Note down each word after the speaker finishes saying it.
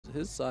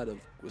his side of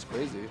was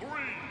crazy.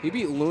 He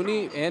beat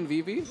Looney and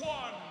Vivi.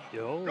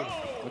 Yo.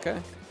 Okay.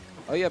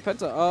 Oh yeah,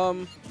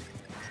 Penta.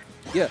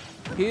 Yeah,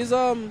 he is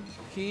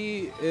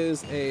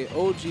a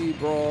OG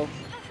Brawl,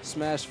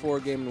 Smash 4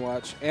 Game &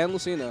 Watch, and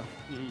Lucina.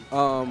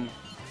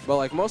 But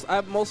like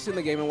I've mostly seen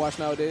the Game & Watch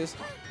nowadays,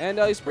 and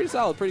he's pretty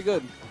solid, pretty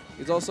good.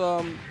 He's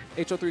also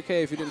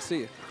Ho3K if you didn't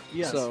see it.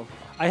 Yes. So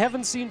I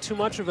haven't seen too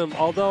much of him,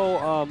 although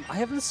I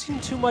haven't seen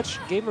too much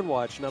Game &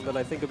 Watch now that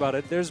I think about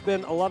it. There's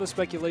been a lot of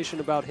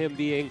speculation about him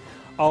being,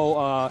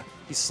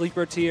 he's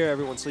sleeper tier,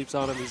 everyone sleeps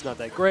on him, he's not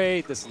that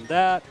great, this and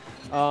that.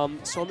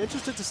 So I'm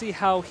interested to see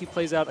how he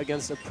plays out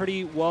against a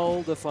pretty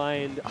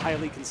well-defined,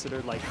 highly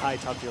considered like high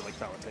top tier like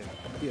Palutena.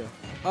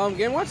 Yeah.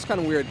 Game & Watch is kind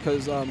of weird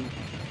because a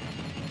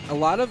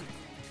lot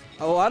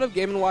of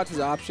Game & Watch's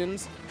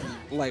options,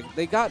 like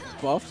they got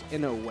buffed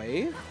in a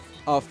way.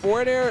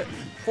 Forward air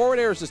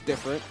is just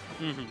different.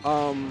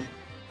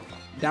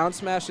 Down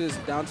smash is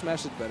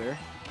better.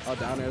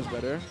 Down air is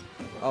better.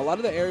 A lot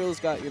of the aerials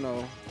got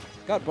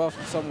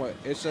buffed somewhat.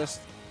 It's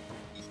just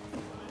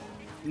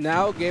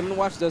now Game &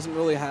 Watch doesn't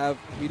have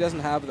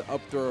the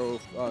up throw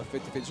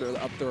 50-50 or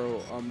the up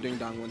throw ding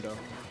dong window.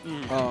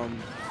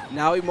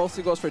 Now he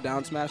mostly goes for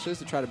down smashes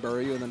to try to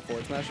bury you and then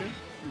forward smash you.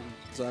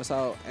 So that's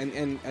how,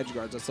 and edge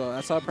guards. So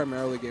that's how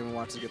primarily Game &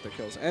 Watches get their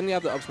kills. And you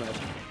have the up smash.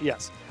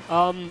 Yes.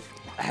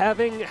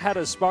 Having had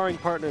a sparring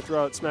partner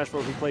throughout Smash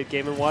 4 who played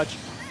Game & Watch,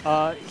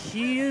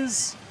 he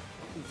is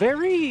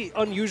very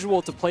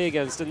unusual to play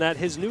against in that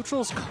his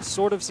neutrals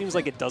sort of seems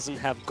like it doesn't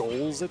have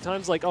goals at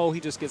times. Like, oh, he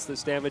just gets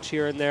this damage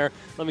here and there.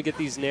 Let me get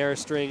these Nair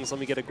strings. Let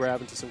me get a grab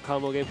into some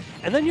combo game.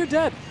 And then you're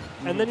dead.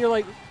 And then you're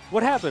like,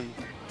 what happened?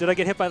 Did I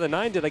get hit by the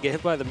 9? Did I get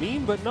hit by the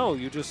meme? But no,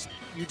 you just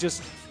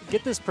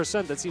get this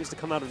percent that seems to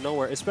come out of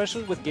nowhere,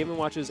 especially with Game &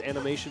 Watch's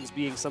animations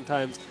being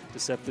sometimes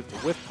deceptive to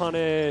whiff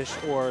punish,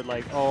 or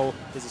like, oh,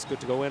 is this good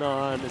to go in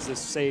on? Is this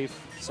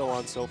safe? So on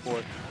and so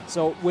forth.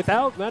 So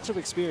without matchup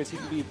experience, he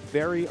can be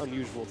very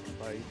unusual to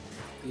fight.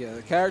 Yeah,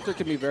 the character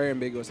can be very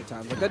ambiguous at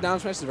times. Like that down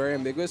smash is very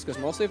ambiguous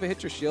because mostly if it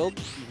hits your shield,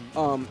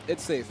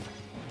 it's safe.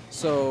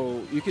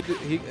 So you could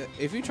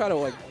if you try to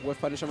like whiff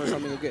punish him or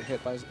something, you'll get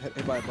hit by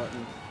a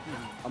button.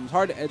 It's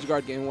hard to edge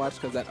guard Game & Watch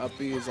because that up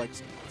B is like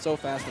so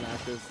fast and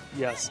active.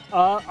 Yes.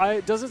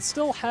 Does it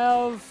still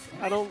have?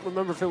 I don't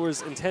remember if it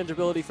was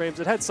intangibility frames.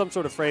 It had some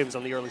sort of frames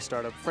on the early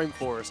startup, frame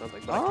 4 or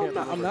something. But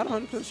I'm not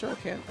 100% sure. I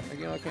can't. I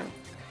can't.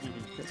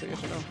 Can't say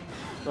yes or no.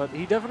 But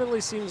he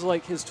definitely seems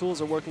like his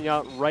tools are working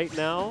out right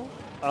now.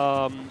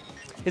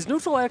 His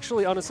neutral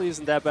actually, honestly,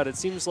 isn't that bad. It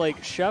seems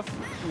like Chef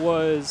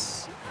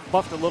was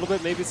buffed a little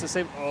bit. Maybe it's the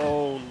same.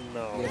 Oh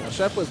no. Yeah,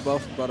 Chef was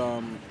buffed, but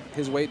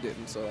his weight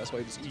didn't, so that's why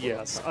he just.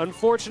 Yes.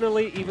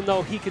 Unfortunately, even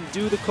though he can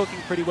do the cooking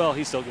pretty well,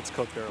 he still gets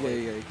cooked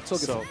early. Yeah. He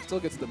still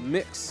gets the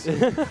mix.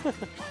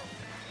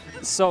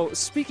 So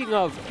speaking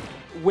of,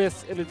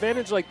 with an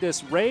advantage like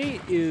this,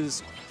 Ray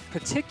is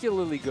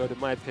particularly good, in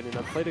my opinion.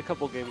 I've played a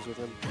couple games with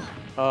him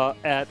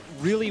at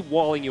really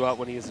walling you out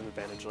when he has an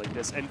advantage like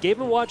this. And Game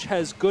 & Watch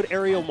has good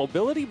aerial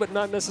mobility, but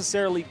not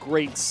necessarily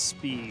great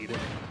speed.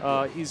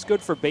 He's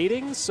good for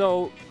baiting,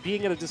 so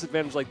being at a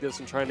disadvantage like this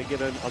and trying to get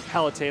in on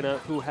Palutena,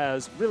 who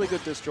has really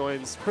good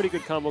disjoints, pretty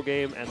good combo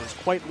game, and is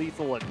quite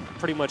lethal at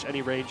pretty much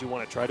any range you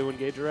want to try to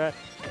engage her at,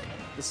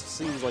 this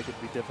seems like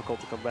it'd be difficult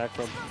to come back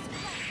from.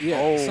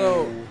 Yeah,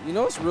 so you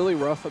know what's really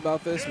rough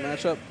about this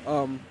matchup?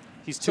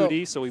 He's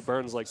 2D, so he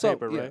burns like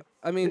paper, right?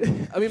 I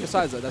mean,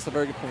 besides that, that's a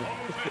very good point.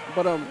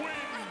 But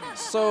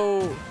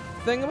so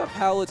thing about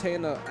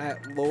Palutena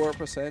at lower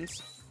percents,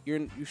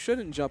 you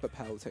shouldn't jump at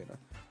Palutena,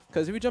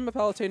 because if you jump at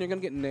Palutena, you're gonna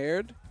get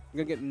nared.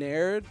 You're gonna get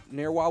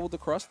nair wobbled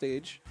across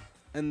stage,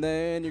 and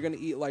then you're gonna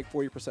eat like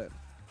 40%,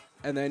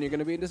 and then you're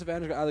gonna be in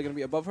disadvantage. You're either gonna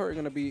be above her, or you're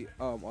gonna be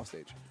off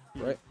stage,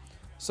 right?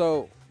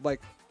 So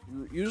like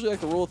usually like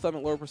the rule of thumb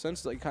at lower percents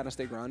is like kind of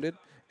stay grounded.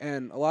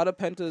 And a lot of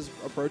Penta's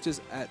approaches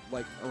at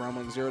like around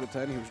like 0 to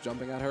 10, he was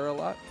jumping at her a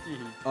lot,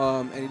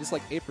 and he just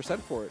like 8%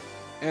 for it.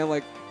 And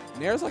like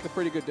Nair's like a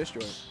pretty good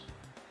disjoint.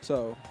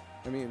 So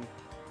I mean,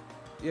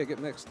 yeah, get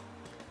mixed.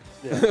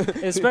 Yeah.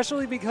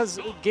 Especially because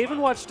Game &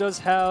 Watch does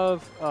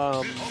have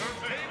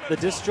the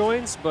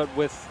disjoints, but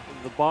with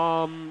the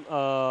bomb,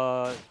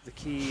 the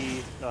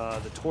key,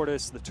 the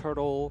tortoise, the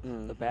turtle,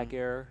 the back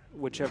air,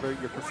 whichever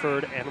your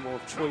preferred animal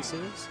of choice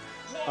is.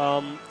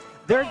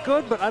 They're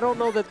good, but I don't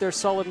know that they're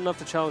solid enough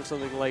to challenge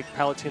something like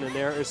Palutena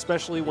Nair,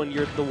 especially when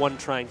you're the one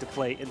trying to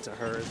play into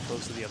her as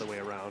opposed to the other way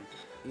around.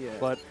 Yeah.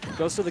 But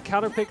goes to the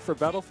counter pick for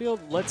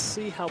Battlefield. Let's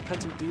see how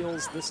Penta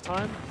deals this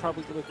time.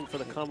 Probably looking for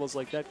the combos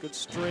like that. Good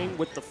string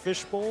with the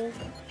fishbowl.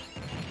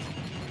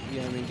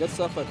 Yeah, I mean, good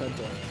stuff by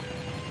Penta.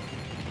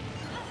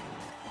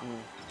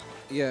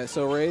 Yeah,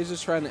 so Ray's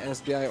just trying to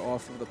SDI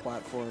off of the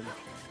platform.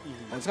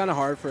 And it's kind of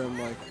hard for him,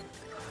 like,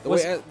 the way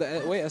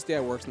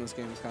SDI works in this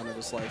game is kind of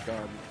just like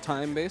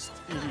time-based.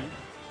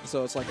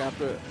 So it's like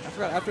after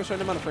a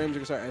certain amount of frames, you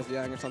can start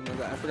SDIing or something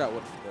like that. I forgot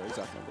what the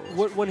exact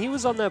number was. When he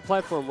was on that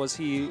platform, was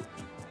he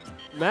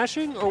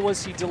mashing or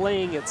was he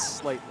delaying it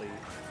slightly?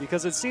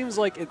 Because it seems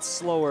like it's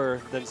slower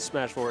than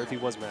Smash 4 if he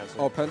was mashing.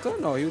 Oh, Penta?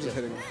 No, he was just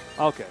hitting him.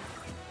 Okay.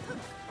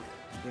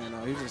 Yeah,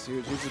 no, he's just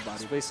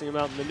body. Spacing him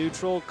out in the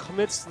neutral,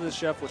 commits to the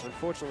chef, which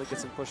unfortunately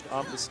gets him pushed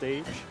off the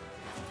stage.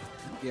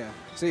 Yeah.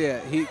 So yeah,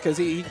 because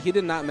he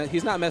did not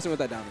he's not messing with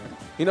that down there.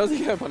 He knows he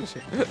can't punish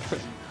it.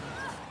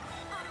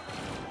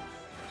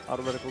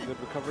 Automatical good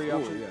recovery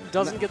option. Yeah.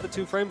 Doesn't get the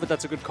 2-frame, but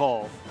that's a good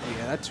call.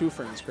 Yeah, that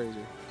 2-frame is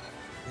crazy.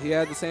 He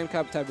had the same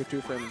type of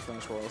 2-frame in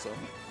Smash 4 also.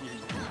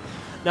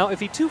 Now,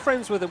 if he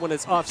 2-frames with it when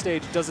it's off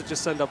stage, does it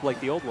just send up like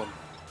the old one?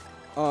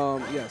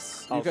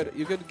 Yes. Okay.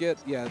 You could get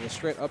the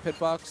straight up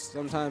hitbox.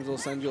 Sometimes it'll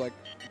send you like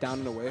down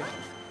and away.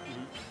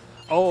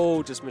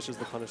 Oh, just misses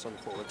the punish on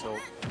the forward tilt.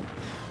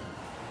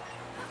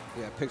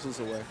 Yeah, pixels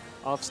away.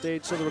 Off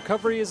stage, so the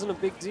recovery isn't a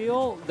big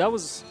deal. That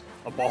was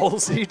a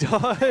ballsy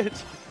dodge.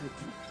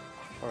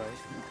 All right.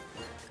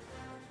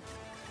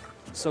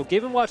 So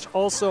Game & Watch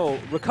also,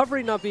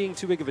 recovery not being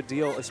too big of a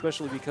deal,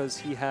 especially because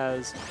he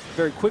has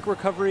very quick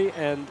recovery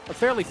and a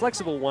fairly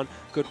flexible one.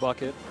 Good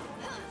bucket.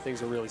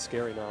 Things are really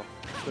scary now,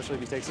 especially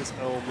if he takes this.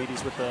 Oh,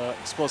 Meaties with the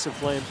explosive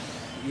flame.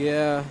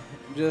 Yeah,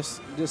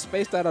 just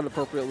space that out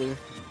appropriately.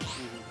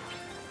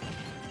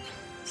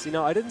 See,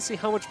 now I didn't see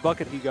how much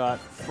bucket he got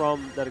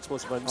from that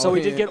explosive flame. So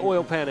he did get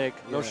oil panic.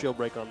 No shield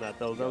break on that,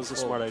 though. That was a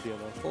smart idea,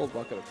 though. Full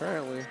bucket,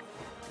 apparently.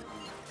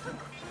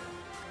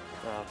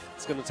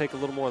 It's going to take a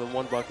little more than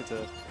one bucket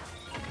to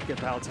get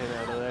Palutena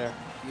out of there.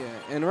 Yeah,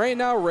 and right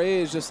now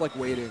Ray is just like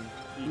waiting.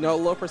 You know,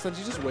 low percentage,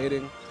 he's just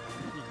waiting.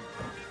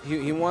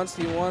 He wants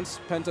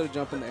Penta to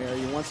jump in the air.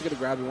 He wants to get a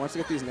grab. He wants to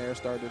get these nair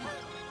started.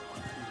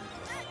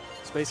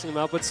 Spacing him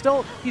out, but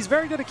still, he's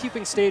very good at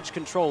keeping stage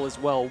control as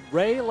well.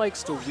 Ray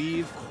likes to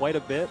weave quite a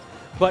bit,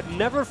 but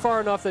never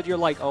far enough that you're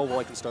like, oh, well,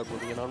 I can start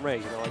moving in on Ray.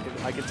 You know,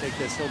 I can take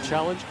this. He'll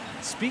challenge.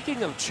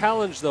 Speaking of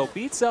challenge, though,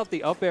 beats out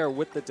the up air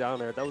with the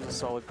down air. That was a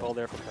solid call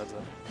there from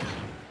Penta.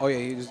 Oh yeah,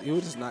 he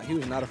was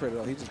not afraid at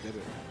all. He just did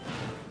it.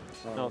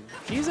 No,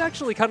 he's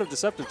actually kind of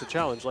deceptive to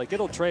challenge. Like,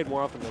 it'll trade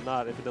more often than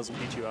not if it doesn't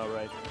beat you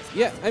outright.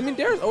 Yeah, I mean,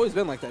 Dare's always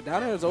been like that.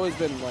 Down air has always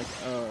been like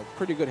a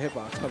pretty good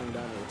hitbox coming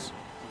downwards.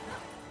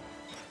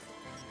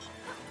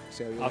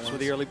 Opts for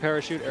the early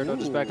parachute. Air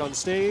dodges back on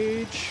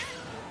stage.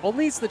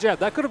 Only needs the jab.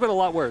 That could have been a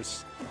lot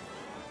worse.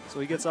 So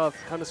he gets off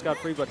kind of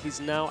scot-free, but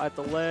he's now at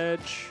the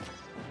ledge.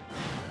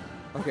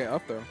 Okay,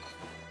 up there.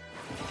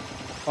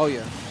 Oh,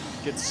 yeah.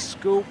 Gets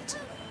scooped.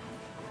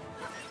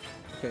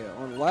 Okay,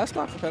 on the last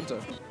stock for Penta.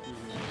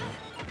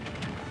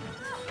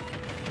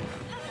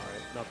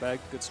 Not bad.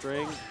 Good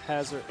string.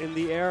 Has her in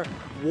the air.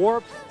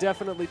 Warp,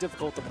 definitely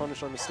difficult to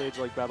punish on a stage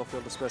like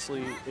Battlefield,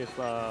 especially if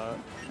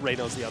Ray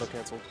knows the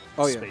auto-cancel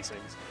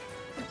spacings.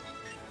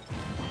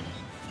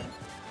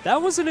 That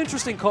was an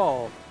interesting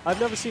call. I've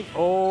never seen...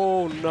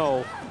 Oh,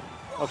 no.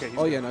 Okay.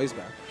 Oh, yeah, no, he's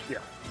back. Yeah.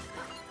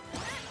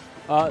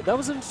 That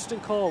was an interesting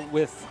call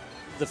with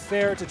the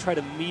fair to try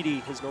to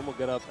meaty his normal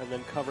get-up and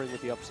then covering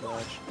with the up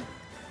smash.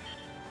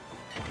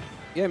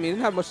 Yeah, I mean, he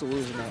didn't have much to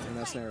lose in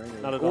that scenario.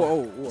 Anyway. Not at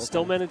all. Okay.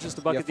 Still manages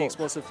to bucket the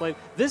explosive flame.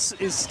 This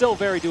is still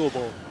very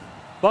doable.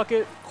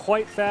 Bucket,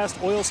 quite fast,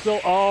 oil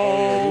spill.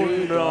 Oh,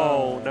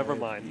 no. Died. Never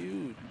mind.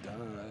 You died,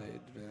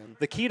 man.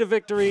 The key to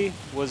victory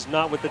was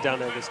not with the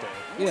down air this time.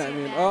 Yeah, I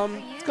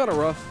mean, it's kind of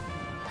rough.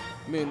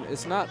 I mean,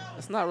 it's not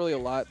really a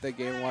lot that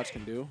Game & Watch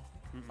can do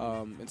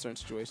in certain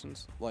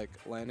situations, like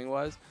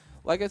landing-wise.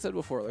 Like I said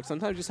before, like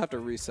sometimes you just have to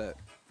reset.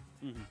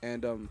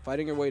 And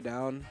fighting your way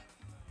down,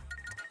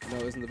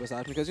 isn't the best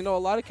option because a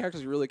lot of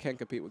characters you really can't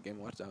compete with Game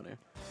 & Watch down here.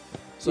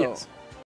 So